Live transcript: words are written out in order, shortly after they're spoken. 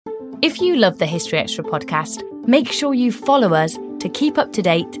If you love the History Extra podcast, make sure you follow us to keep up to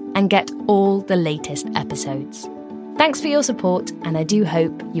date and get all the latest episodes. Thanks for your support, and I do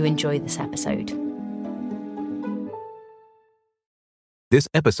hope you enjoy this episode. This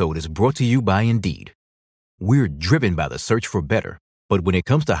episode is brought to you by Indeed. We're driven by the search for better, but when it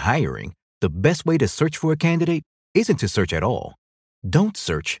comes to hiring, the best way to search for a candidate isn't to search at all. Don't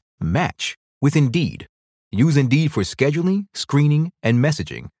search, match with Indeed. Use Indeed for scheduling, screening, and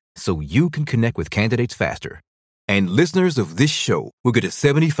messaging so you can connect with candidates faster. And listeners of this show will get a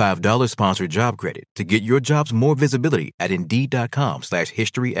 $75 sponsored job credit to get your jobs more visibility at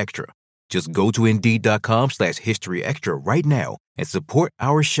Indeed.com/HistoryExtra. Just go to Indeed.com/HistoryExtra right now and support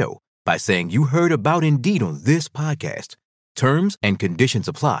our show by saying you heard about Indeed on this podcast. Terms and conditions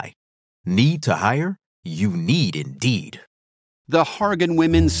apply. Need to hire? You need Indeed. The Hargan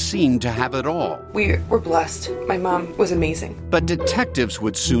women seemed to have it all. We were blessed. My mom was amazing. But detectives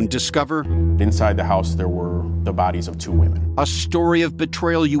would soon discover inside the house there were the bodies of two women. A story of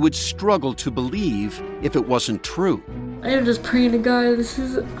betrayal you would struggle to believe if it wasn't true. I am just praying to God, this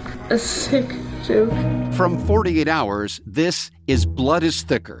is a sick joke. From 48 Hours, this is Blood is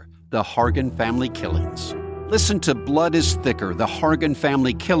Thicker, the Hargan family killings. Listen to Blood is Thicker, the Hargan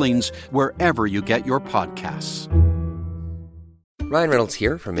family killings, wherever you get your podcasts. Ryan Reynolds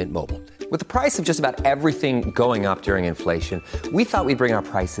here from Mint Mobile. With the price of just about everything going up during inflation, we thought we'd bring our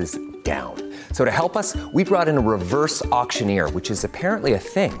prices down. So to help us, we brought in a reverse auctioneer, which is apparently a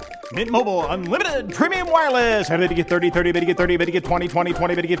thing. Mint Mobile Unlimited Premium Wireless. How to get 30, 30, bit to get 30, bit to get 20, 20,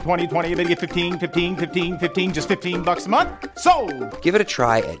 20, bit to get 20, 20, bit to get 15, 15, 15, 15, just $15 a month? Sold! Give it a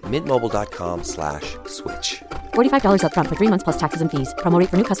try at mintmobile.com/switch. $45 up front for 3 months plus taxes and fees. Promo rate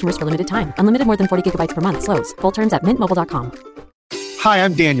for new customers for limited time. Unlimited more than 40 gigabytes per month. Slows full terms at mintmobile.com. Hi,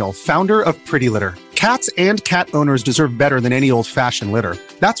 I'm Daniel, founder of Pretty Litter. Cats and cat owners deserve better than any old-fashioned litter.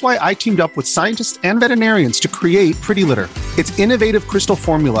 That's why I teamed up with scientists and veterinarians to create Pretty Litter. Its innovative crystal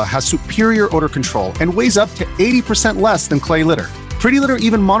formula has superior odor control and weighs up to 80% less than clay litter. Pretty Litter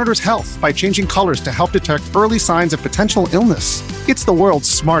even monitors health by changing colors to help detect early signs of potential illness. It's the world's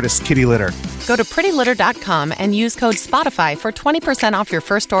smartest kitty litter. Go to prettylitter.com and use code SPOTIFY for 20% off your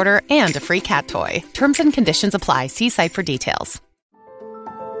first order and a free cat toy. Terms and conditions apply. See site for details.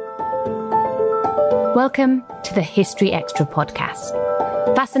 Welcome to the History Extra podcast.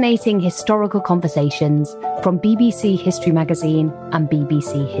 Fascinating historical conversations from BBC History Magazine and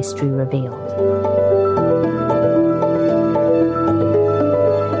BBC History Revealed.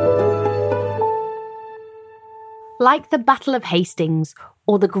 Like the Battle of Hastings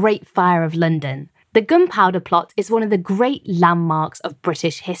or the Great Fire of London, the Gunpowder Plot is one of the great landmarks of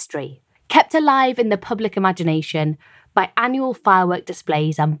British history, kept alive in the public imagination by annual firework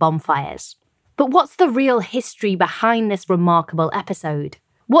displays and bonfires. But what's the real history behind this remarkable episode?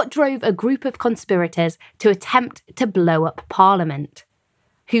 What drove a group of conspirators to attempt to blow up Parliament?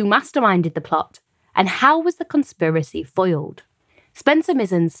 Who masterminded the plot? And how was the conspiracy foiled? Spencer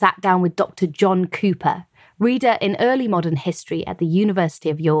Mizzen sat down with Dr. John Cooper, reader in early modern history at the University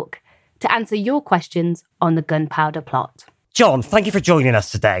of York, to answer your questions on the Gunpowder Plot. John, thank you for joining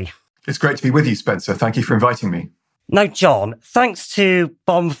us today. It's great to be with you, Spencer. Thank you for inviting me. Now, John, thanks to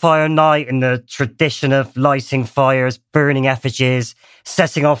Bonfire Night and the tradition of lighting fires, burning effigies,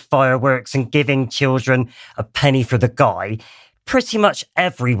 setting off fireworks and giving children a penny for the guy, pretty much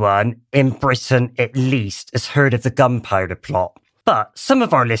everyone in Britain, at least, has heard of the Gunpowder Plot. But some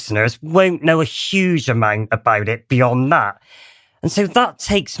of our listeners won't know a huge amount about it beyond that. And so that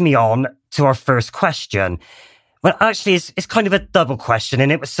takes me on to our first question. Well, actually, it's kind of a double question,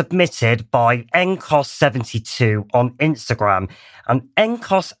 and it was submitted by NCOS72 on Instagram. And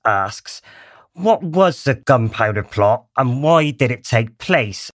NCOS asks, what was the Gunpowder Plot and why did it take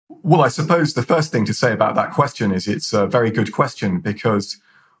place? Well, I suppose the first thing to say about that question is it's a very good question because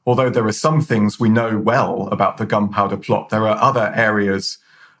although there are some things we know well about the Gunpowder Plot, there are other areas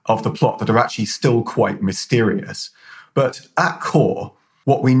of the plot that are actually still quite mysterious. But at core,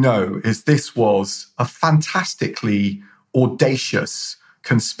 what we know is this was a fantastically audacious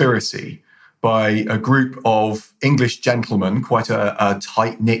conspiracy by a group of English gentlemen, quite a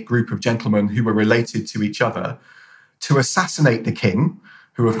tight-knit group of gentlemen who were related to each other, to assassinate the king,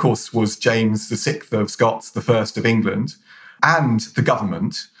 who of course was James VI of Scots, the first of England, and the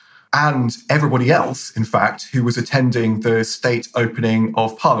government, and everybody else, in fact, who was attending the state opening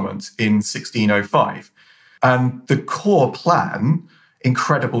of Parliament in 1605. And the core plan,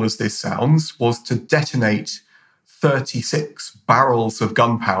 incredible as this sounds, was to detonate 36 barrels of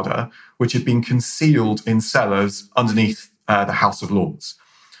gunpowder, which had been concealed in cellars underneath the House of Lords.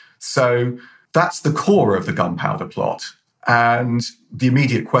 So that's the core of the Gunpowder Plot. And the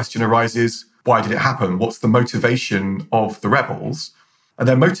immediate question arises, why did it happen? What's the motivation of the rebels? And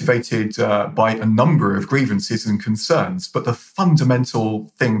they're motivated by a number of grievances and concerns. But the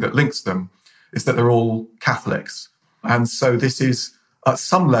fundamental thing that links them is that they're all Catholics. And so this is, at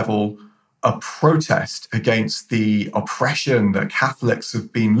some level, a protest against the oppression that Catholics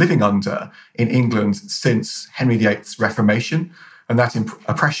have been living under in England since Henry VIII's Reformation. And that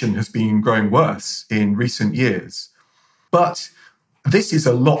oppression has been growing worse in recent years. But this is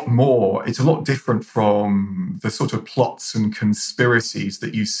a lot more, it's a lot different from the sort of plots and conspiracies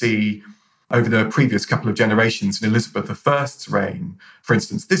that you see over the previous couple of generations in Elizabeth I's reign. For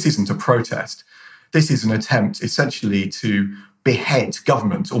instance, this isn't a protest. This is an attempt essentially to behead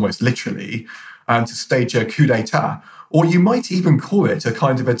government, almost literally, and to stage a coup d'etat. Or you might even call it a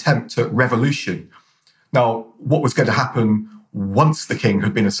kind of attempt at revolution. Now, what was going to happen once the king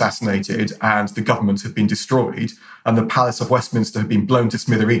had been assassinated and the government had been destroyed and the Palace of Westminster had been blown to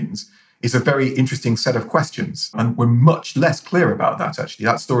smithereens is a very interesting set of questions. And we're much less clear about that, actually.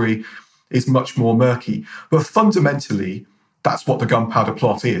 That story is much more murky. But fundamentally, that's what the Gunpowder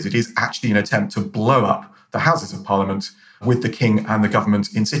Plot is. It is actually an attempt to blow up the Houses of Parliament with the king and the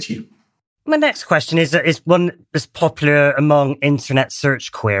government in situ. My next question is one that's popular among internet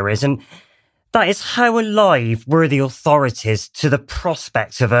search queries, and that is, how alive were the authorities to the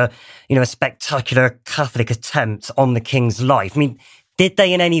prospect of a spectacular Catholic attempt on the king's life? I mean, did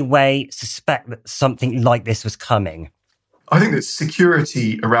they in any way suspect that something like this was coming? I think that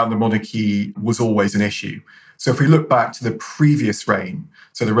security around the monarchy was always an issue. So if we look back to the previous reign,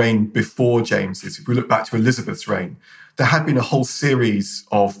 so the reign before James's, if we look back to Elizabeth's reign, there had been a whole series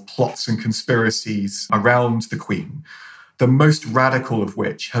of plots and conspiracies around the Queen, the most radical of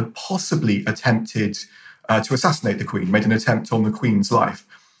which had possibly attempted to assassinate the Queen, made an attempt on the Queen's life.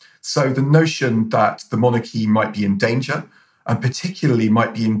 So the notion that the monarchy might be in danger, and particularly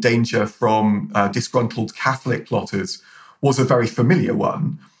might be in danger from disgruntled Catholic plotters, was a very familiar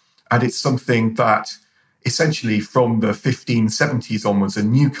one. And it's something that essentially from the 1570s onwards, a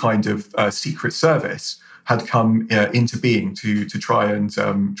new kind of secret service had come into being to try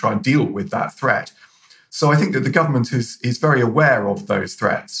and deal with that threat. So I think that the government is very aware of those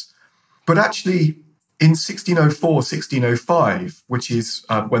threats. But actually, in 1604, 1605, which is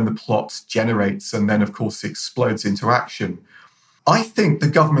when the plot generates and then, of course, explodes into action, I think the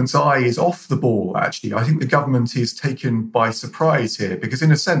government's eye is off the ball, actually. I think the government is taken by surprise here because,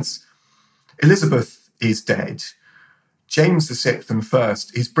 in a sense, Elizabeth is dead. James VI and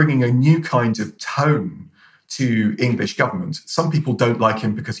First is bringing a new kind of tone to English government. Some people don't like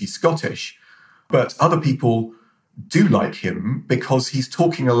him because he's Scottish, but other people do like him because he's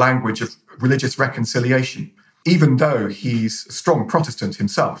talking a language of religious reconciliation, even though he's a strong Protestant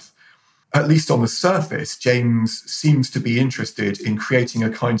himself. At least on the surface, James seems to be interested in creating a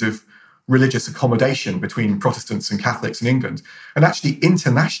kind of religious accommodation between Protestants and Catholics in England. And actually,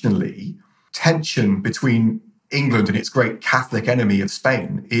 internationally, tension between England and its great Catholic enemy of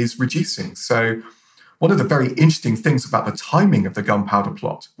Spain is reducing. So one of the very interesting things about the timing of the Gunpowder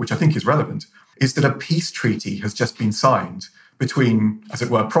Plot, which I think is relevant, is that a peace treaty has just been signed between, as it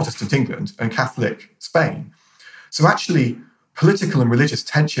were, Protestant England and Catholic Spain. So actually, political and religious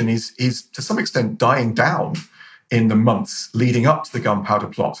tension is to some extent dying down in the months leading up to the Gunpowder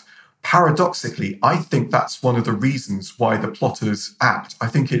Plot. Paradoxically, I think that's one of the reasons why the plotters act. I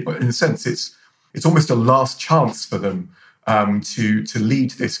think, in a sense, it's almost a last chance for them to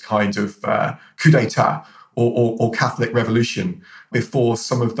lead this kind of coup d'etat or Catholic revolution before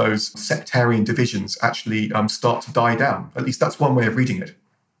some of those sectarian divisions actually start to die down. At least that's one way of reading it.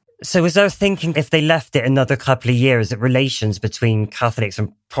 So is there thinking if they left it another couple of years that relations between Catholics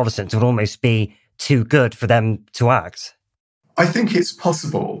and Protestants would almost be too good for them to act? I think it's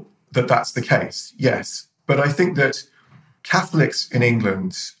possible that that's the case, yes. But I think that Catholics in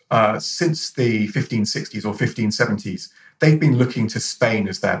England, since the 1560s or 1570s, they've been looking to Spain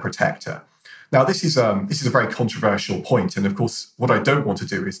as their protector. Now, this is a very controversial point. And of course, what I don't want to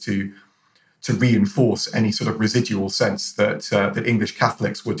do is to reinforce any sort of residual sense that English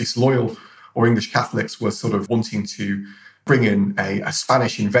Catholics were disloyal or English Catholics were sort of wanting to bring in a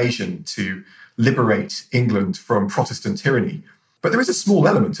Spanish invasion to liberate England from Protestant tyranny. But there is a small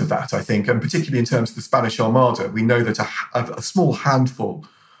element of that, I think, and particularly in terms of the Spanish Armada. We know that a small handful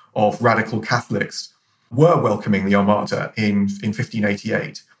of radical Catholics were welcoming the Armada in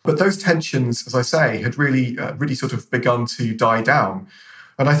 1588. But those tensions, as I say, had really sort of begun to die down.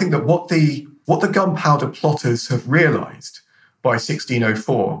 And I think that what the Gunpowder Plotters have realised by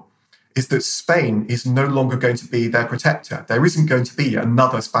 1604 is that Spain is no longer going to be their protector. There isn't going to be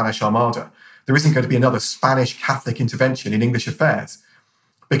another Spanish Armada. there isn't going to be another Spanish Catholic intervention in English affairs,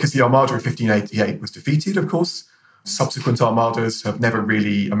 because the Armada of 1588 was defeated, of course. Subsequent armadas have never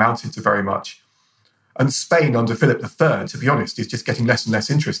really amounted to very much. And Spain under Philip III, to be honest, is just getting less and less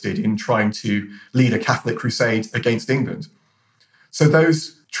interested in trying to lead a Catholic crusade against England. So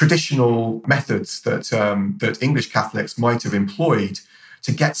those traditional methods that English Catholics might have employed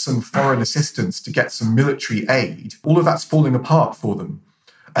to get some foreign assistance, to get some military aid, all of that's falling apart for them.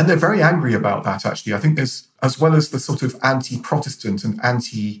 And they're very angry about that, actually. I think there's, as well as the sort of anti-Protestant and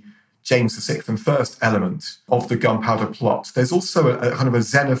anti-James VI and First element of the Gunpowder Plot, there's also a kind of a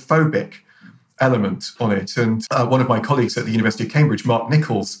xenophobic element on it. And one of my colleagues at the University of Cambridge, Mark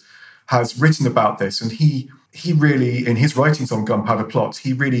Nichols, has written about this. And he really, in his writings on Gunpowder Plot,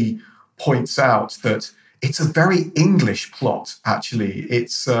 he really points out that it's a very English plot, actually.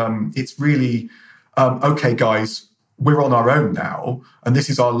 It's really, okay, guys, we're on our own now, and this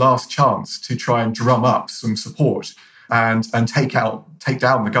is our last chance to try and drum up some support and take down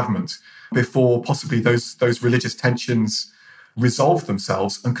the government before possibly those religious tensions resolve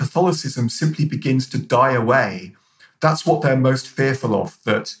themselves and Catholicism simply begins to die away. That's what they're most fearful of,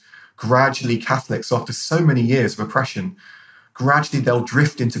 that gradually Catholics, after so many years of oppression, gradually they'll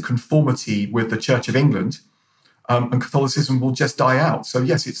drift into conformity with the Church of England, and Catholicism will just die out. So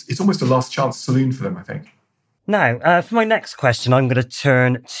yes, it's almost a last chance saloon for them, I think. Now, for my next question, I'm going to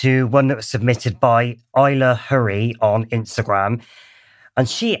turn to one that was submitted by Isla Hurry on Instagram. And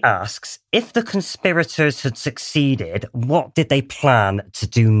she asks, if the conspirators had succeeded, what did they plan to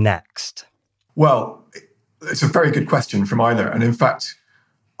do next? Well, it's a very good question from Isla. And in fact,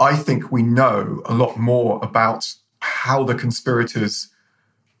 I think we know a lot more about how the conspirators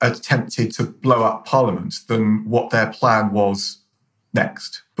attempted to blow up Parliament than what their plan was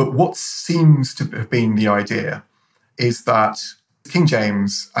next. But what seems to have been the idea is that King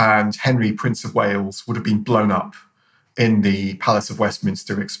James and Henry, Prince of Wales, would have been blown up in the Palace of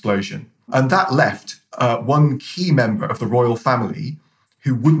Westminster explosion. And that left one key member of the royal family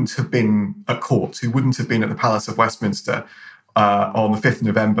who wouldn't have been at court, who wouldn't have been at the Palace of Westminster on the 5th of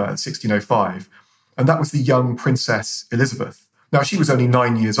November, 1605. And that was the young Princess Elizabeth. Now, she was only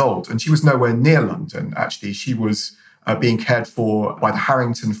 9 years old, and she was nowhere near London, actually. She was being cared for by the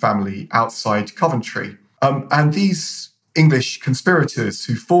Harrington family outside Coventry. And these English conspirators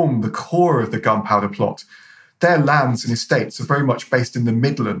who formed the core of the Gunpowder Plot, their lands and estates are very much based in the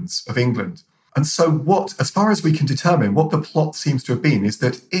Midlands of England. And so what, as far as we can determine, what the plot seems to have been is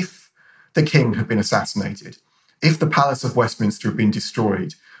that if the king had been assassinated, if the Palace of Westminster had been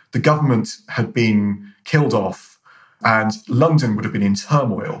destroyed, the government had been killed off, and London would have been in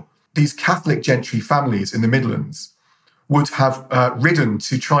turmoil, these Catholic gentry families in the Midlands would have ridden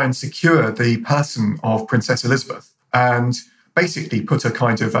to try and secure the person of Princess Elizabeth and basically put a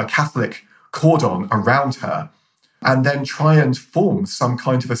kind of a Catholic cordon around her and then try and form some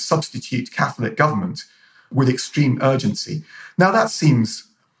kind of a substitute Catholic government with extreme urgency. Now, that seems,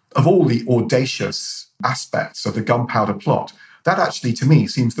 of all the audacious aspects of the Gunpowder Plot, that actually, to me,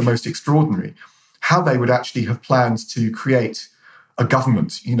 seems the most extraordinary. How they would actually have planned to create a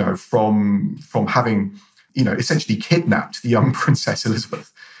government, from having, essentially kidnapped the young Princess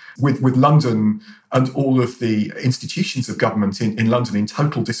Elizabeth, with London and all of the institutions of government in London in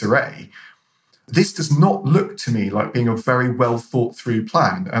total disarray. This does not look to me like being a very well thought through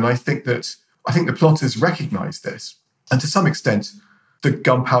plan. And I think the plotters recognise this. And to some extent, the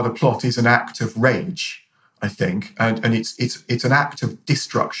Gunpowder Plot is an act of rage, I think. And it's an act of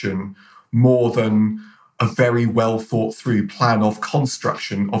destruction more than a very well thought through plan of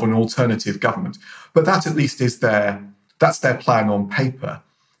construction of an alternative government. But that at least that's their plan on paper.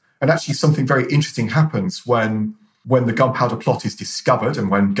 And actually something very interesting happens when the Gunpowder Plot is discovered and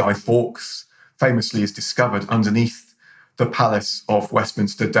when Guy Fawkes famously is discovered underneath the Palace of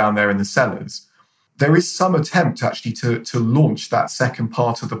Westminster down there in the cellars. There is some attempt actually to launch that second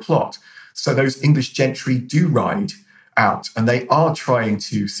part of the plot. So those English gentry do ride out and they are trying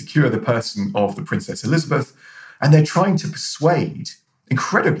to secure the person of the Princess Elizabeth, and they're trying to persuade,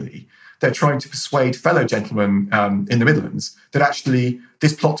 incredibly, fellow gentlemen in the Midlands that actually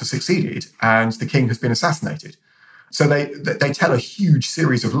this plot has succeeded and the king has been assassinated. So they tell a huge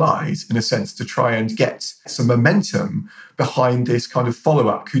series of lies, in a sense, to try and get some momentum behind this kind of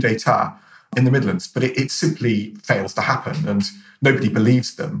follow-up coup d'etat in the Midlands. But it simply fails to happen and nobody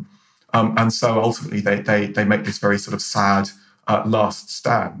believes them. And so ultimately they make this very sort of sad last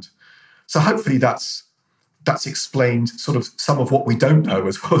stand. So hopefully that's explained sort of some of what we don't know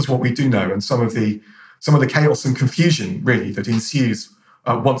as well as what we do know, and some of the chaos and confusion really that ensues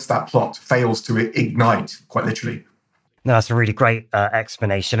once that plot fails to ignite, quite literally. No, that's a really great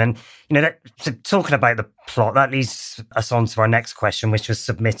explanation. And, talking about the plot, that leads us on to our next question, which was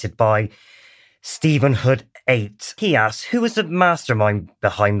submitted by Stephen Hood 8. He asks, who was the mastermind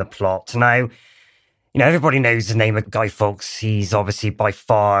behind the plot? Now, everybody knows the name of Guy Fawkes. He's obviously by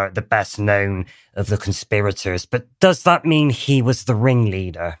far the best known of the conspirators. But does that mean he was the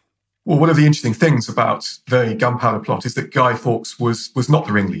ringleader? Well, one of the interesting things about the gunpowder plot is that Guy Fawkes was not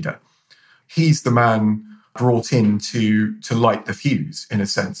the ringleader. He's the man brought in to light the fuse, in a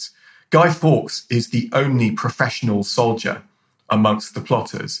sense. Guy Fawkes is the only professional soldier amongst the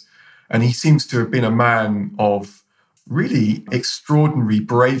plotters, and he seems to have been a man of really extraordinary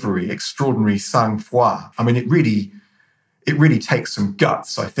bravery, extraordinary sang-froid. I mean, it really takes some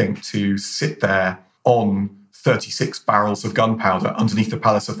guts, I think, to sit there on 36 barrels of gunpowder underneath the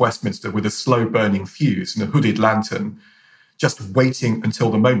Palace of Westminster with a slow-burning fuse and a hooded lantern, just waiting until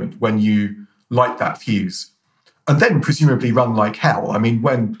the moment when you light that fuse, and then presumably run like hell. I mean,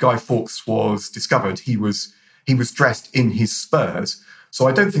 when Guy Fawkes was discovered, he was dressed in his spurs. So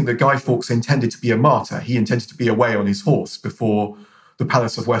I don't think that Guy Fawkes intended to be a martyr. He intended to be away on his horse before the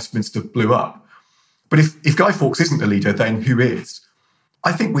Palace of Westminster blew up. But if Guy Fawkes isn't the leader, then who is?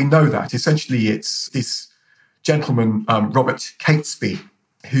 I think we know that. Essentially, it's this gentleman, Robert Catesby,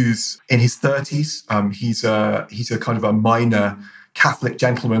 who's in his 30s. He's a kind of a minor Catholic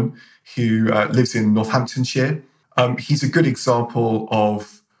gentleman who lives in Northamptonshire. He's a good example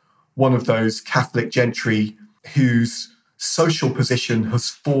of one of those Catholic gentry whose social position has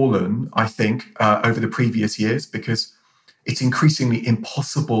fallen, I think, over the previous years, because it's increasingly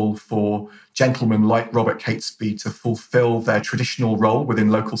impossible for gentlemen like Robert Catesby to fulfill their traditional role within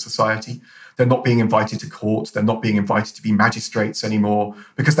local society. They're not being invited to court. They're not being invited to be magistrates anymore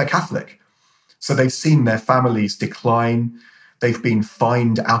because they're Catholic. So they've seen their families decline. They've been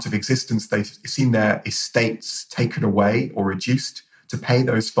fined out of existence. They've seen their estates taken away or reduced to pay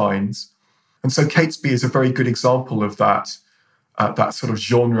those fines. And so Catesby is a very good example of that sort of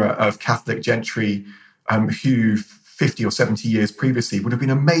genre of Catholic gentry who 50 or 70 years previously would have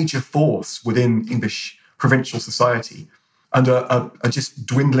been a major force within English provincial society and are just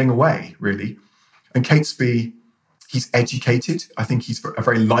dwindling away, really. And Catesby, he's educated. I think he's a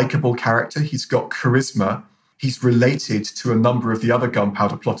very likable character. He's got charisma. He's related to a number of the other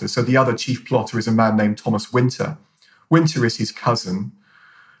gunpowder plotters. So the other chief plotter is a man named Thomas Winter. Winter is his cousin.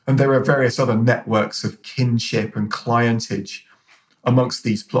 And there are various other networks of kinship and clientage amongst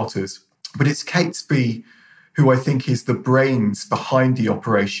these plotters. But it's Catesby who I think is the brains behind the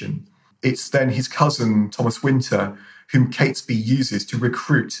operation. It's then his cousin, Thomas Winter, whom Catesby uses to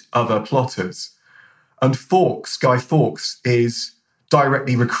recruit other plotters. And Fawkes, Guy Fawkes, is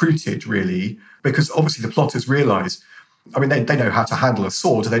directly recruited, really, because obviously the plotters realise, I mean, they know how to handle a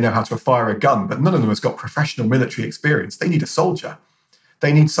sword, they know how to fire a gun, but none of them has got professional military experience. They need a soldier.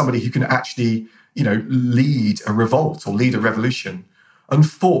 They need somebody who can actually, lead a revolt or lead a revolution. And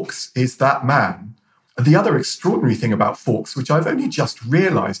Fawkes is that man. And the other extraordinary thing about Fawkes, which I've only just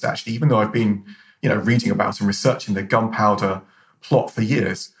realised, actually, even though I've been, reading about and researching the gunpowder plot for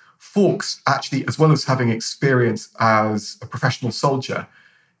years, Fawkes actually, as well as having experience as a professional soldier,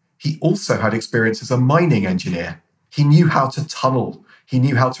 he also had experience as a mining engineer. He knew how to tunnel. He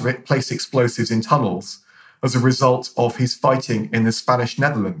knew how to place explosives in tunnels as a result of his fighting in the Spanish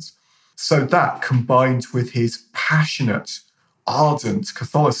Netherlands. So that, combined with his passionate, ardent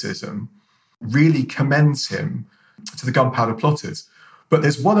Catholicism, really commends him to the gunpowder plotters. But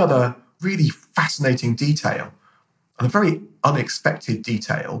there's one other really fascinating detail, and a very unexpected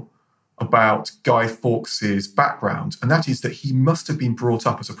detail about Guy Fawkes's background, and that is that he must have been brought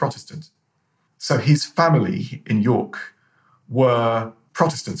up as a Protestant. So his family in York were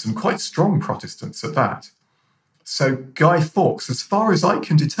Protestants, and quite strong Protestants at that. So Guy Fawkes, as far as I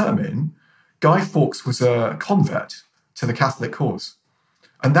can determine, Guy Fawkes was a convert to the Catholic cause.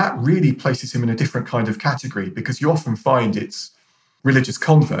 And that really places him in a different kind of category, because you often find it's religious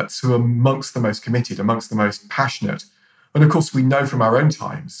converts who are amongst the most committed, amongst the most passionate. And of course, we know from our own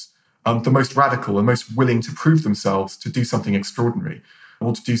times, the most radical and most willing to prove themselves to do something extraordinary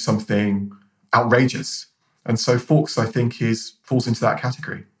or to do something outrageous. And so Fawkes, I think, falls into that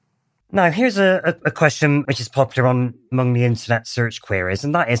category. Now, here's a question which is popular among the internet search queries,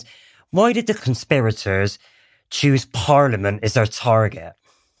 and that is, why did the conspirators choose Parliament as their target?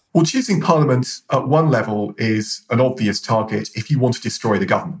 Well, choosing Parliament at one level is an obvious target if you want to destroy the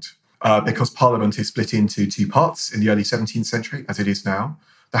government, because Parliament is split into two parts in the early 17th century, as it is now,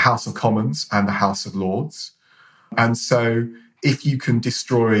 the House of Commons and the House of Lords. And so if you can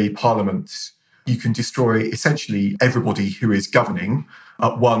destroy Parliament, you can destroy essentially everybody who is governing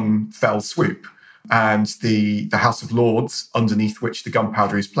at one fell swoop. and the House of Lords, underneath which the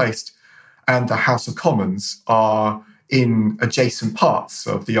gunpowder is placed, and the House of Commons are in adjacent parts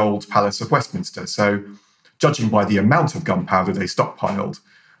of the old Palace of Westminster. So, judging by the amount of gunpowder they stockpiled,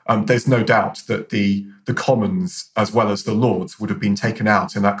 there's no doubt that the Commons, as well as the Lords, would have been taken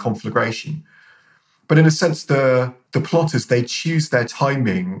out in that conflagration. But in a sense, the plotters, they choose their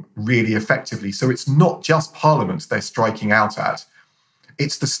timing really effectively. So it's not just Parliament they're striking out at.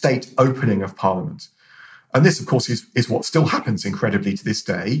 It's the state opening of Parliament. And this, of course, is what still happens incredibly to this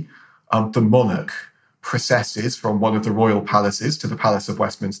day. The monarch processes from one of the royal palaces to the Palace of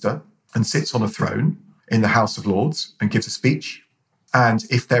Westminster and sits on a throne in the House of Lords and gives a speech. And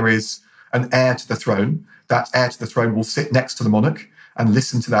if there is an heir to the throne, that heir to the throne will sit next to the monarch and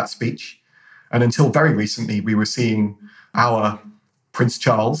listen to that speech. And until very recently, we were seeing our Prince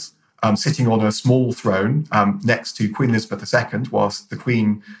Charles sitting on a small throne next to Queen Elizabeth II whilst the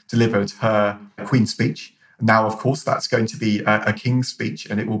Queen delivered her Queen's speech. Now, of course, that's going to be a King's speech,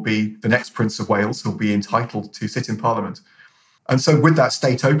 and it will be the next Prince of Wales who will be entitled to sit in Parliament. And so with that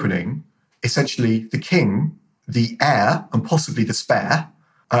state opening, essentially the King, the heir, and possibly the spare,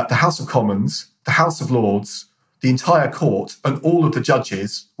 the House of Commons, the House of Lords, the entire court, and all of the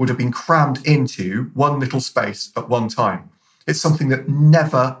judges would have been crammed into one little space at one time. It's something that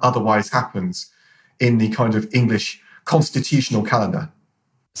never otherwise happens in the kind of English constitutional calendar.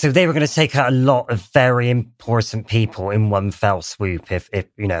 So they were going to take out a lot of very important people in one fell swoop if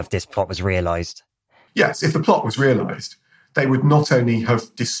this plot was realised. Yes, if the plot was realised, they would not only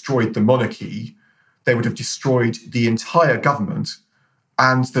have destroyed the monarchy, they would have destroyed the entire government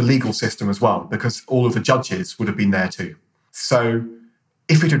and the legal system as well, because all of the judges would have been there too. So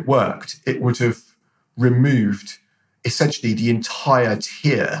if it had worked, it would have removed essentially the entire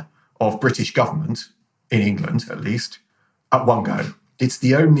tier of British government, in England at least, at one go. It's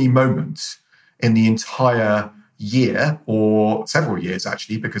the only moment in the entire year, or several years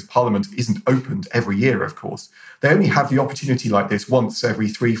actually, because Parliament isn't opened every year, of course. They only have the opportunity like this once every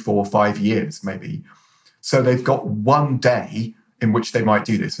 3, 4, 5 years, maybe. So they've got one day in which they might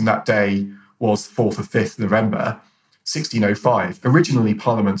do this, and that day was 4th or 5th November, 1605. Originally,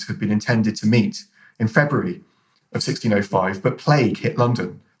 Parliament had been intended to meet in February of 1605, but plague hit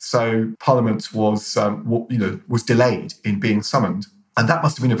London. So Parliament was delayed in being summoned. And that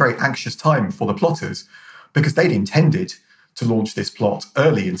must have been a very anxious time for the plotters, because they'd intended to launch this plot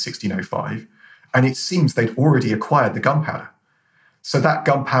early in 1605, and it seems they'd already acquired the gunpowder. So that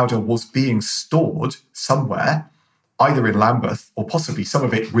gunpowder was being stored somewhere, either in Lambeth or possibly some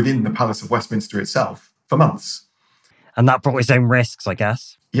of it within the Palace of Westminster itself for months. And that brought its own risks, I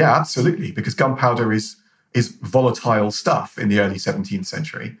guess. Yeah, absolutely, because gunpowder is volatile stuff in the early 17th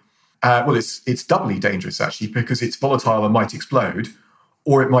century. It's doubly dangerous, actually, because it's volatile and might explode,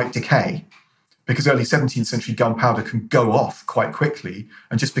 or it might decay. Because early 17th century gunpowder can go off quite quickly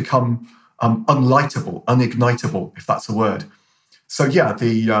and just become unlightable, unignitable, if that's a word. So yeah,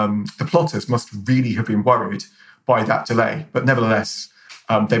 the plotters must really have been worried by that delay. But nevertheless,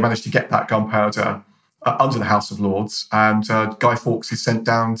 they managed to get that gunpowder under the House of Lords, and Guy Fawkes is sent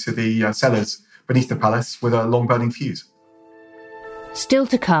down to the cellars beneath the palace with a long-burning fuse. Still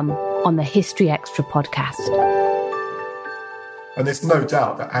to come on the History Extra podcast. And there's no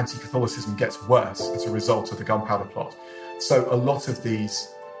doubt that anti-Catholicism gets worse as a result of the gunpowder plot. So a lot of these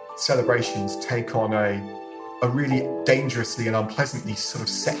celebrations take on a really dangerously and unpleasantly sort of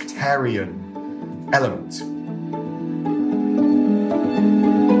sectarian element.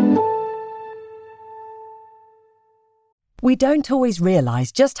 We don't always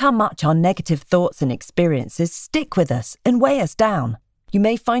realise just how much our negative thoughts and experiences stick with us and weigh us down. You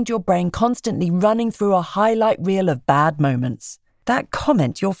may find your brain constantly running through a highlight reel of bad moments. That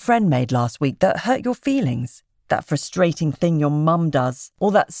comment your friend made last week that hurt your feelings. That frustrating thing your mum does.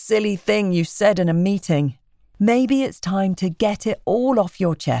 Or that silly thing you said in a meeting. Maybe it's time to get it all off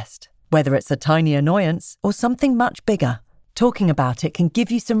your chest. Whether it's a tiny annoyance or something much bigger. Talking about it can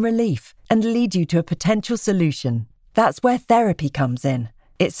give you some relief and lead you to a potential solution. That's where therapy comes in.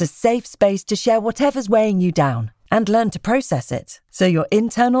 It's a safe space to share whatever's weighing you down and learn to process it, so your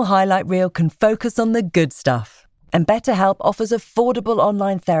internal highlight reel can focus on the good stuff. And BetterHelp offers affordable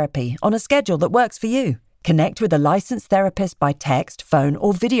online therapy on a schedule that works for you. Connect with a licensed therapist by text, phone,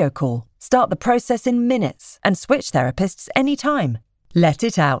 or video call. Start the process in minutes and switch therapists anytime. Let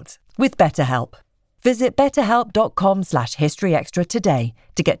it out with BetterHelp. Visit betterhelp.com/historyextra today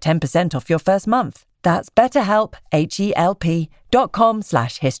to get 10% off your first month. That's BetterHelp,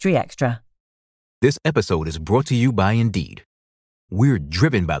 HELP.com/historyextra. This episode is brought to you by Indeed. We're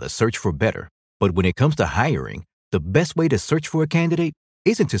driven by the search for better, but when it comes to hiring, the best way to search for a candidate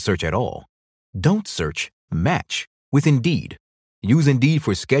isn't to search at all. Don't search, match with Indeed. Use Indeed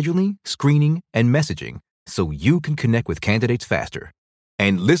for scheduling, screening, and messaging so you can connect with candidates faster.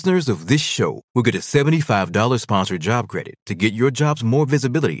 And listeners of this show will get a $75 sponsored job credit to get your jobs more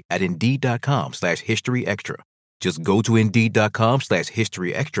visibility at Indeed.com/History Extra. Just go to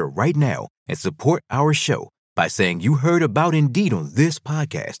Indeed.com/History Extra right now and support our show by saying you heard about Indeed on this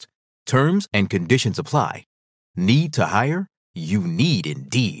podcast. Terms and conditions apply. Need to hire? You need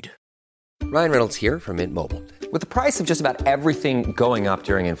Indeed. Ryan Reynolds here from Mint Mobile. With the price of just about everything going up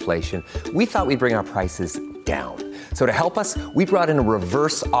during inflation, we thought we'd bring our prices down. So to help us, we brought in a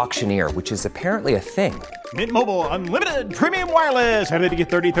reverse auctioneer, which is apparently a thing. Mint Mobile Unlimited Premium Wireless. How to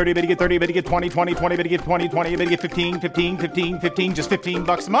get 30, 30, bit to get 30, bit to get 20, 20, 20, bit to get 20, 20, bit to get 15, 15, 15, 15, just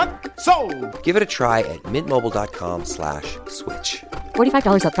 $15 a month? Sold! Give it a try at mintmobile.com/switch.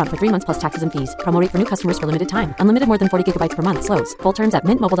 $45 up front for 3 months plus taxes and fees. Promo rate for new customers for limited time. Unlimited more than 40 gigabytes per month. Slows full terms at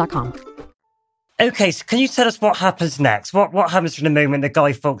mintmobile.com. Okay, so can you tell us what happens next? What happens from the moment that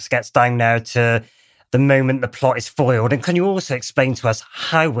Guy Fawkes gets down there to the moment the plot is foiled? And can you also explain to us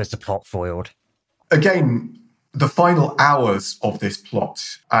how was the plot foiled? Again, the final hours of this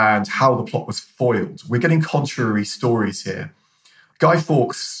plot and how the plot was foiled, we're getting contrary stories here. Guy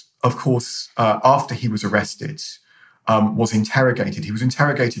Fawkes, of course, after he was arrested, was interrogated. He was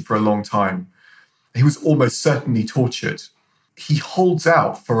interrogated for a long time. He was almost certainly tortured. He holds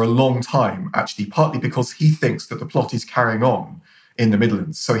out for a long time, actually, partly because he thinks that the plot is carrying on in the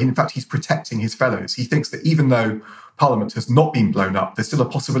Midlands. So in fact, he's protecting his fellows. He thinks that even though Parliament has not been blown up, there's still a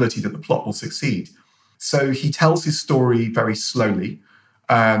possibility that the plot will succeed. So he tells his story very slowly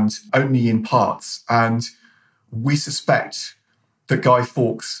and only in parts. And we suspect that Guy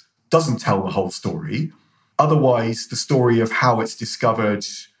Fawkes doesn't tell the whole story. Otherwise, the story of how it's discovered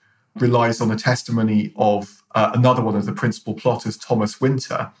relies on the testimony of another one of the principal plotters, Thomas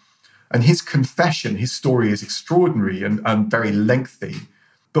Winter. And his confession, his story is extraordinary and very lengthy.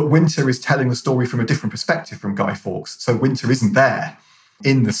 But Winter is telling the story from a different perspective from Guy Fawkes. So Winter isn't there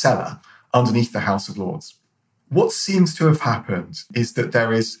in the cellar underneath the House of Lords. What seems to have happened is that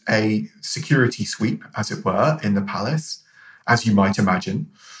there is a security sweep, as it were, in the palace, as you might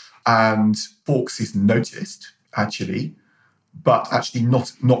imagine. And Fawkes is noticed, actually, but actually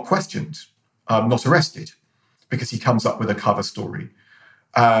not questioned, not arrested, because he comes up with a cover story.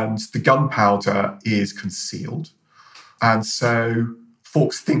 And the gunpowder is concealed. And so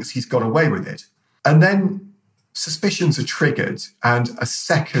Fawkes thinks he's got away with it. And then suspicions are triggered, and a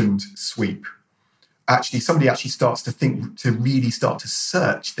second sweep. Somebody starts to think, to really start to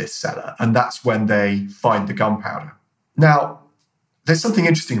search this cellar. And that's when they find the gunpowder. Now, there's something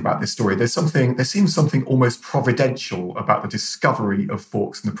interesting about this story. There seems something almost providential about the discovery of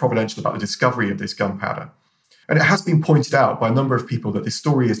Fawkes and the providential about the discovery of this gunpowder. And it has been pointed out by a number of people that this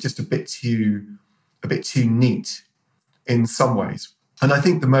story is just a bit too neat in some ways. And I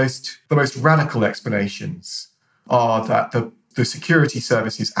think the most radical explanations are that the security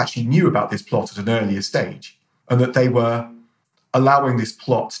services actually knew about this plot at an earlier stage, and that they were allowing this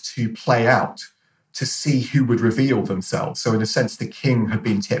plot to play out to see who would reveal themselves. So in a sense, the king had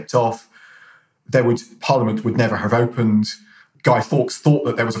been tipped off. Parliament would never have opened. Guy Fawkes thought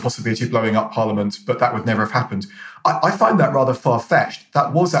that there was a possibility of blowing up Parliament, but that would never have happened. I find that rather far-fetched.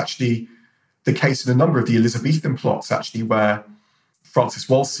 That was actually the case in a number of the Elizabethan plots, actually, where Francis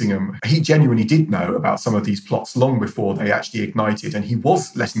Walsingham, he genuinely did know about some of these plots long before they actually ignited, and he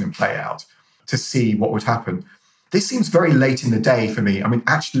was letting them play out to see what would happen. This seems very late in the day for me. I mean,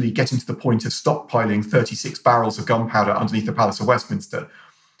 actually getting to the point of stockpiling 36 barrels of gunpowder underneath the Palace of Westminster,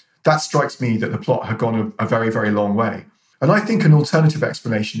 that strikes me that the plot had gone a very, very long way. And I think an alternative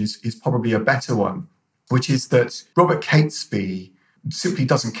explanation is probably a better one, which is that Robert Catesby simply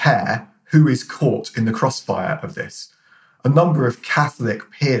doesn't care who is caught in the crossfire of this. A number of Catholic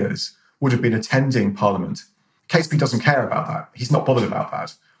peers would have been attending Parliament. Catesby doesn't care about that. He's not bothered about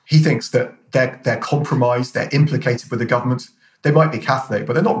that. He thinks that they're compromised, they're implicated with the government. They might be Catholic,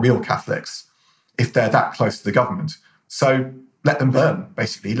 but they're not real Catholics if they're that close to the government. So let them burn,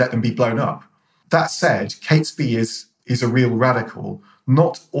 basically, let them be blown up. That said, Catesby is a real radical.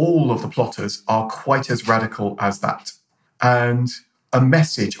 Not all of the plotters are quite as radical as that. And a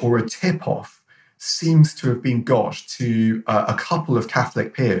message or a tip-off seems to have been got to a couple of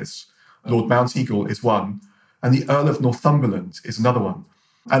Catholic peers. Lord Mounteagle is one, and the Earl of Northumberland is another one.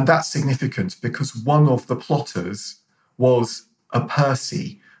 And that's significant because one of the plotters was a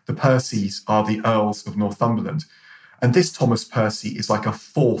Percy. The Percys are the Earls of Northumberland. And this Thomas Percy is like a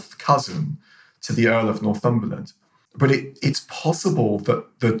fourth cousin to the Earl of Northumberland. But it's possible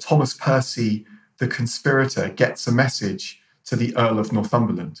that the Thomas Percy, the conspirator, gets a message to the Earl of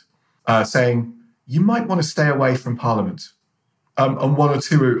Northumberland. saying, you might want to stay away from Parliament. And one or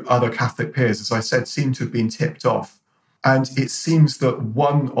two other Catholic peers, as I said, seem to have been tipped off. And it seems that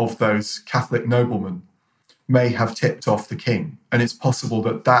one of those Catholic noblemen may have tipped off the king. And it's possible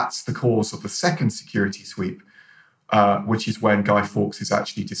that that's the cause of the second security sweep, which is when Guy Fawkes is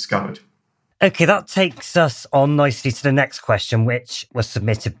actually discovered. Okay, that takes us on nicely to the next question, which was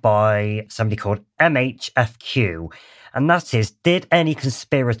submitted by somebody called MHFQ. And that is, did any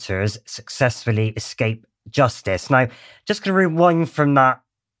conspirators successfully escape justice? Now, just going to rewind from that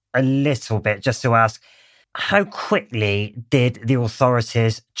a little bit, just to ask, how quickly did the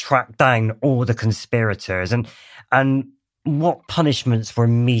authorities track down all the conspirators, and what punishments were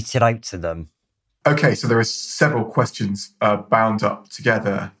meted out to them? Okay, so there are several questions bound up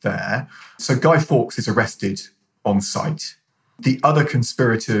together there. So Guy Fawkes is arrested on sight. The other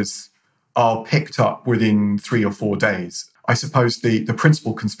conspirators are picked up within 3 or 4 days. I suppose the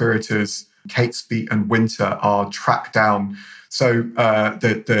principal conspirators, Catesby and Winter, are tracked down. So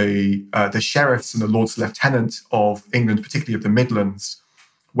the sheriffs and the Lords Lieutenant of England, particularly of the Midlands,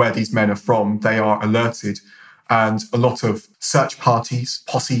 where these men are from, they are alerted, and a lot of search parties,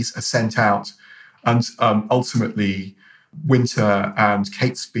 posses, are sent out. And ultimately, Winter and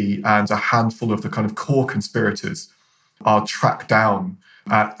Catesby and a handful of the kind of core conspirators are tracked down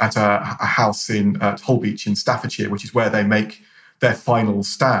at a house at Holbeach in Staffordshire, which is where they make their final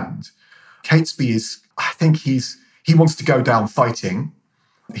stand. Catesby he wants to go down fighting.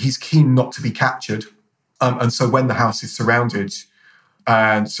 He's keen not to be captured. And so when the house is surrounded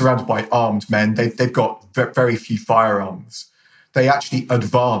by armed men, they've got very few firearms. They actually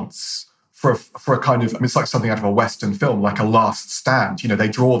advance for a kind of, it's like something out of a Western film, like a last stand. They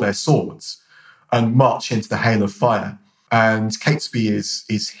draw their swords and march into the hail of fire. And Catesby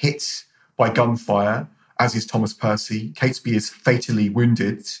is hit by gunfire, as is Thomas Percy. Catesby is fatally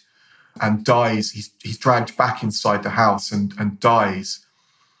wounded and dies. He's dragged back inside the house and dies.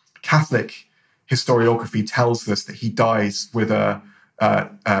 Catholic historiography tells us that he dies with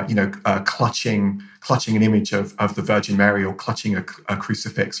clutching an image of the Virgin Mary, or clutching a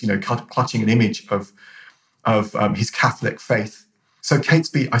crucifix, clutching an image of his Catholic faith. So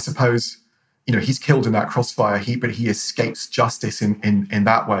Catesby, I suppose, he's killed in that crossfire, but he escapes justice in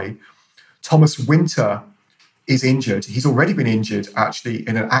that way. Thomas Winter is injured. He's already been injured, actually,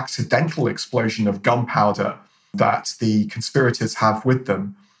 in an accidental explosion of gunpowder that the conspirators have with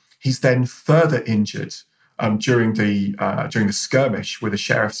them. He's then further injured during the skirmish with the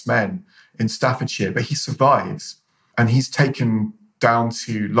sheriff's men in Staffordshire, but he survives, and he's taken down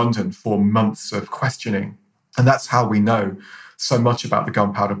to London for months of questioning. And that's how we know so much about the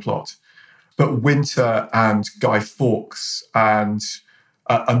gunpowder plot. But Winter and Guy Fawkes and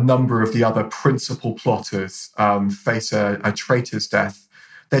a number of the other principal plotters face a traitor's death.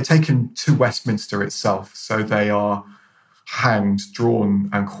 They're taken to Westminster itself, so they are hanged, drawn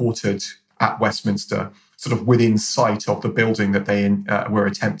and quartered at Westminster, sort of within sight of the building that they were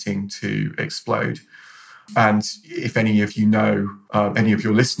attempting to explode. And if any of you know, any of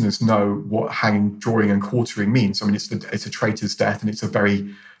your listeners know what hanging, drawing and quartering means, I mean, it's a traitor's death, and it's a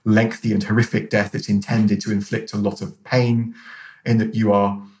very lengthy and horrific death that's intended to inflict a lot of pain, in that you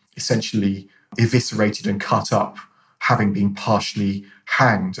are essentially eviscerated and cut up, having been partially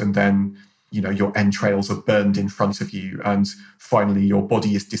hanged, and then, your entrails are burned in front of you, and finally your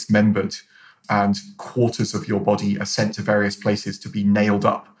body is dismembered, and quarters of your body are sent to various places to be nailed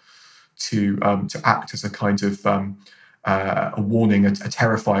up to act as a kind of a warning, a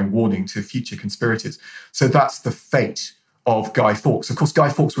terrifying warning to future conspirators. So that's the fate of Guy Fawkes. Of course, Guy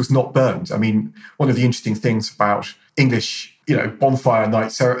Fawkes was not burned. I mean, one of the interesting things about English, bonfire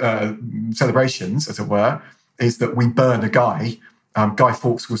night celebrations, as it were, is that we burn a guy. Guy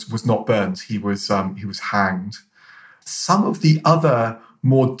Fawkes was not burned. He was hanged. Some of the other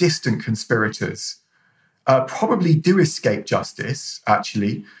more distant conspirators probably do escape justice,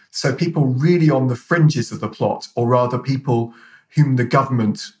 actually. So people really on the fringes of the plot, or rather people whom the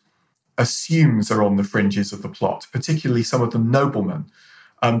government assumes are on the fringes of the plot, particularly some of the noblemen,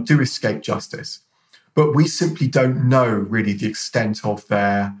 do escape justice. But we simply don't know really the extent of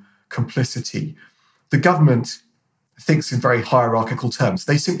their complicity. The government thinks in very hierarchical terms.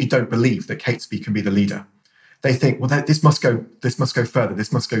 They simply don't believe that Catesby can be the leader. They think, well, this must go further.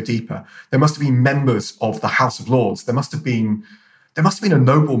 This must go deeper. There must have been members of the House of Lords. There must have been a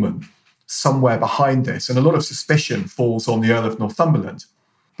nobleman somewhere behind this. And a lot of suspicion falls on the Earl of Northumberland.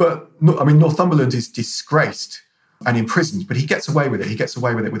 But, I mean, Northumberland is disgraced and imprisoned, but he gets away with it. He gets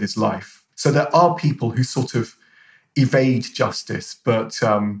away with it with his life. So there are people who sort of evade justice, but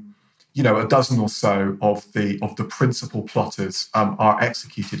a dozen or so of the principal plotters are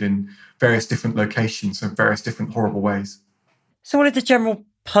executed in various different locations and various different horrible ways. So what did the general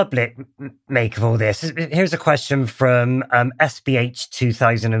public make of all this? Here's a question from SBH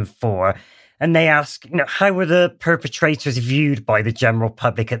 2004. And they ask, how were the perpetrators viewed by the general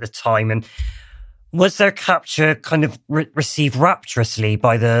public at the time? And was their capture kind of received rapturously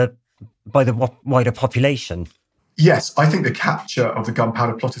by the wider population? Yes, I think the capture of the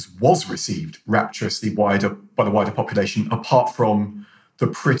gunpowder plotters was received rapturously by the wider population, apart from the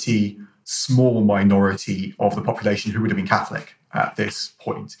pretty small minority of the population who would have been Catholic at this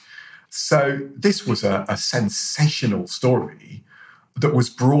point. So this was a sensational story that was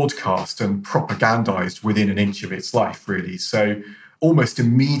broadcast and propagandized within an inch of its life, really. So almost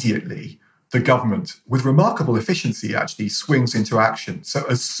immediately, the government, with remarkable efficiency, actually swings into action. So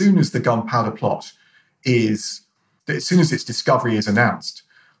as soon as the gunpowder plot as soon as its discovery is announced,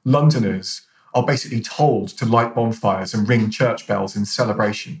 Londoners are basically told to light bonfires and ring church bells in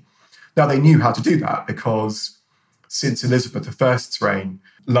celebration. Now, they knew how to do that because since Elizabeth I's reign,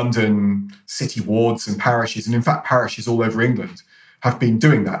 London city wards and parishes, and in fact parishes all over England, have been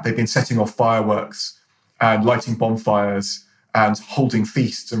doing that. They've been setting off fireworks and lighting bonfires and holding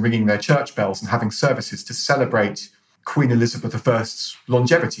feasts and ringing their church bells and having services to celebrate Queen Elizabeth I's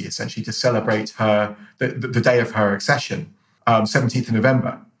longevity, essentially, to celebrate the day of her accession, 17th of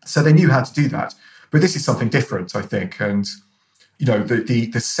November. So they knew how to do that. But this is something different, I think. And,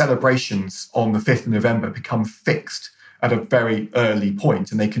 the celebrations on the 5th of November become fixed at a very early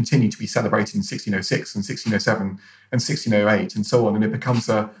point, and they continue to be celebrated in 1606 and 1607 and 1608 and so on. And it becomes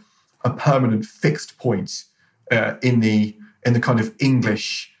a permanent fixed point in the kind of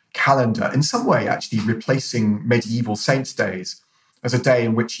English calendar, in some way actually replacing medieval saints' days as a day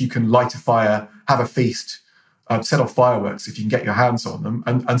in which you can light a fire, have a feast, set off fireworks if you can get your hands on them,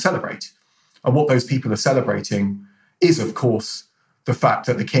 and celebrate. And what those people are celebrating is, of course, the fact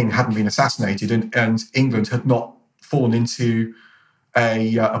that the king hadn't been assassinated and England had not fallen into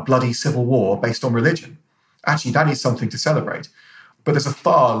a bloody civil war based on religion. Actually, that is something to celebrate. But there's a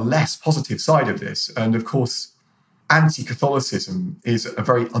far less positive side of this. And of course, anti-Catholicism is a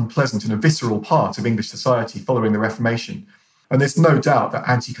very unpleasant and a visceral part of English society following the Reformation. And there's no doubt that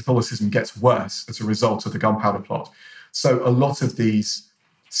anti-Catholicism gets worse as a result of the gunpowder plot. So a lot of these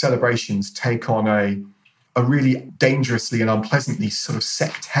celebrations take on a really dangerously and unpleasantly sort of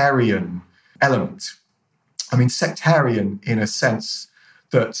sectarian element. I mean, sectarian in a sense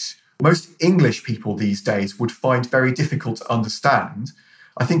that most English people these days would find very difficult to understand.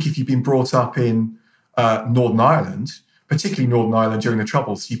 I think if you've been brought up in Northern Ireland, particularly Northern Ireland during the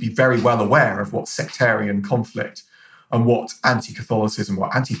Troubles, you'd be very well aware of what sectarian conflict and what anti-Catholicism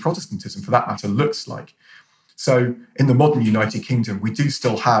or anti-Protestantism, for that matter, looks like. So in the modern United Kingdom, we do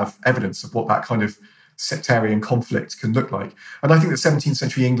still have evidence of what that kind of sectarian conflict can look like. And I think that 17th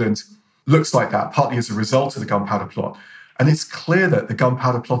century England looks like that, partly as a result of the gunpowder plot. And it's clear that the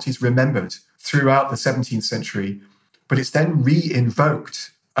gunpowder plot is remembered throughout the 17th century, but it's then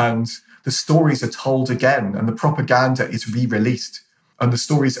re-invoked and the stories are told again and the propaganda is re-released and the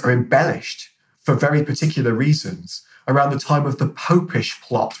stories are embellished for very particular reasons around the time of the Popish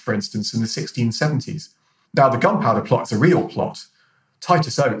plot, for instance, in the 1670s. Now, the gunpowder plot is a real plot.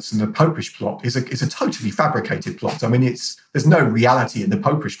 Titus Oates and the Popish plot is a totally fabricated plot. I mean, there's no reality in the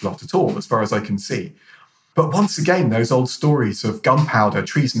Popish plot at all, as far as I can see. But once again, those old stories of gunpowder,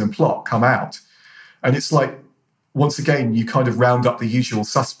 treason and plot come out. And it's like, once again, you kind of round up the usual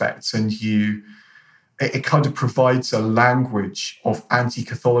suspects and it kind of provides a language of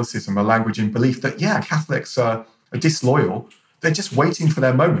anti-Catholicism, a language in belief that, yeah, Catholics are disloyal. They're just waiting for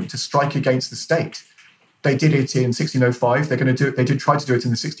their moment to strike against the state. They did it in 1605. They're going to do it. They did try to do it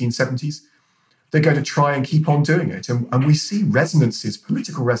in the 1670s. They're going to try and keep on doing it. And we see resonances,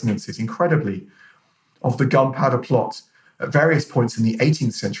 political resonances, incredibly, of the gunpowder plot at various points in the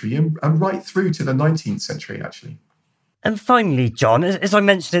 18th century and right through to the 19th century, actually. And finally, John, as I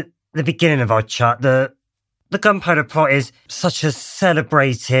mentioned at the beginning of our chat, the gunpowder plot is such a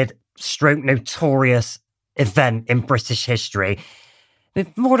celebrated, notorious event in British history.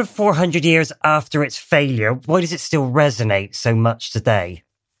 With more than 400 years after its failure, why does it still resonate so much today?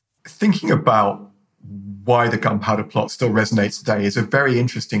 Thinking about why the gunpowder plot still resonates today is a very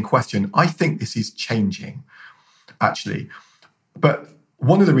interesting question. I think this is changing, actually. But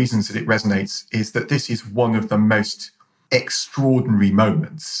one of the reasons that it resonates is that this is one of the most extraordinary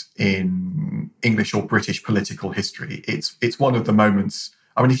moments in English or British political history. It's one of the moments,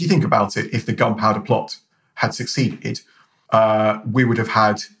 I mean, if you think about it, if the gunpowder plot had succeeded, we would have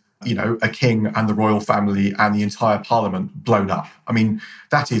had, a king and the royal family and the entire parliament blown up. I mean,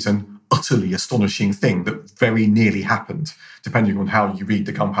 that is an utterly astonishing thing that very nearly happened, depending on how you read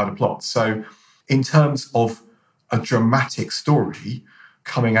the Gunpowder Plot. So in terms of a dramatic story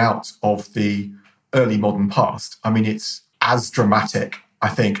coming out of the early modern past, I mean, it's as dramatic, I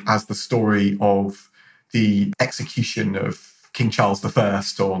think, as the story of the execution of King Charles I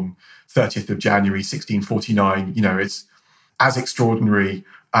on 30th of January 1649. You know, it's as extraordinary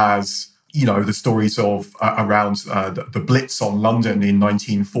as, you know, the stories of around the Blitz on London in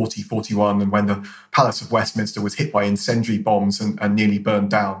 1940-41, and when the Palace of Westminster was hit by incendiary bombs and nearly burned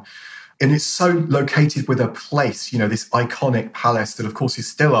down. And it's so located with a place, you know, this iconic palace that, of course, is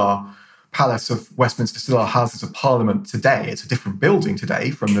still our Palace of Westminster, still our Houses of Parliament today. It's a different building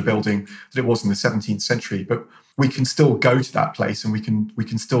today from the building that it was in the 17th century, but we can still go to that place and we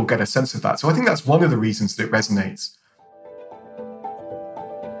can still get a sense of that. So I think that's one of the reasons that it resonates.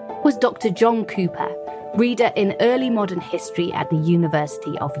 Was Dr. John Cooper, reader in early modern history at the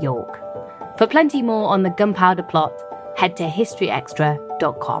University of York. For plenty more on the Gunpowder Plot, head to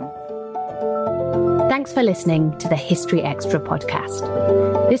historyextra.com. Thanks for listening to the History Extra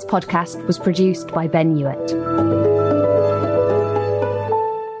podcast. This podcast was produced by Ben Hewitt.